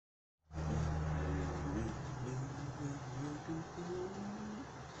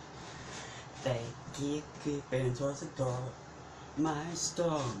keep creeping towards the door. My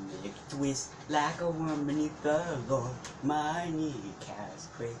stomach twists like a worm beneath the floor. My kneecaps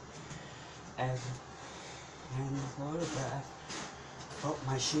creak as and photograph. Hope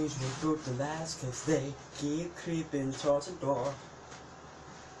my shoes will prove to last, 'cause they keep creeping towards the door.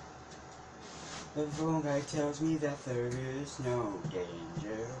 The phone guy tells me that there is no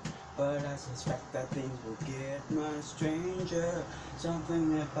danger, but I suspect that things will get much stranger.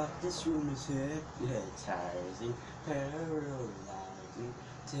 Something about this room is hypnotizing, paralyzing,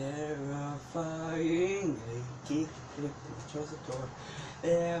 terrifying. They keep flipping towards the door.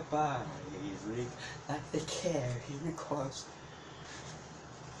 Their bodies leak like they carry a corpse.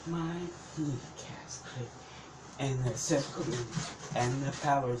 My kneecaps click and the circling and the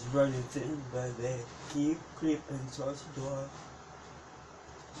power's running thin, but they keep creeping towards the door.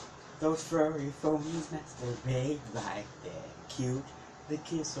 Those furry phonies masturbate like they're cute. The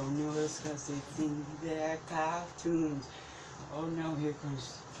kids so nervous 'cause they think they're cartoons. Oh no, here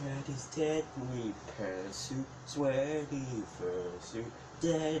comes Freddy's deadly pursuit, sweaty fursuit,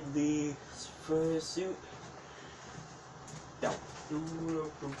 deadly fursuit.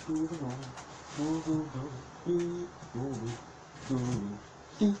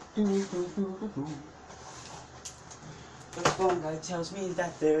 The phone guy tells me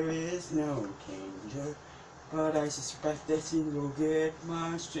that there is no danger, but I suspect that things will get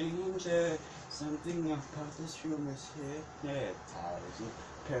much stranger. Something about this room is hypnotizing,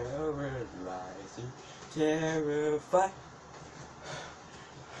 paralyzing, terrifying.